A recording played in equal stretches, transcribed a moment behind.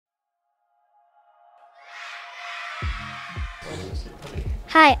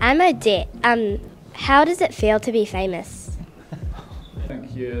Hi, I'm Odette. How does it feel to be famous? I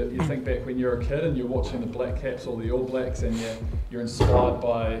think you think back when you're a kid and you're watching the BLACKCAPS or the All Blacks, and you're inspired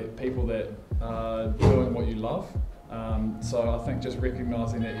by people that are doing what you love. So I think just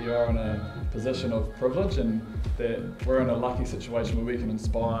recognising that you are in a position of privilege and that we're in a lucky situation where we can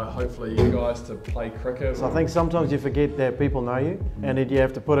inspire, hopefully, you guys to play cricket. So I think sometimes you forget that people know you and that you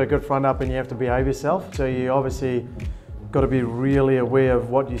have to put a good front up and you have to behave yourself. So you obviously got to be really aware of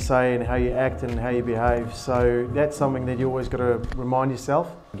what you say and how you act and how you behave. So that's something that you always got to remind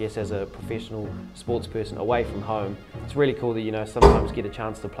yourself. I guess as a professional sports person away from home, it's really cool that you sometimes get a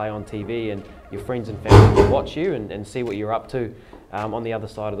chance to play on TV and your friends and family can watch you and see what you're up to on the other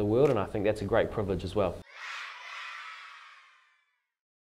side of the world, and I think that's a great privilege as well.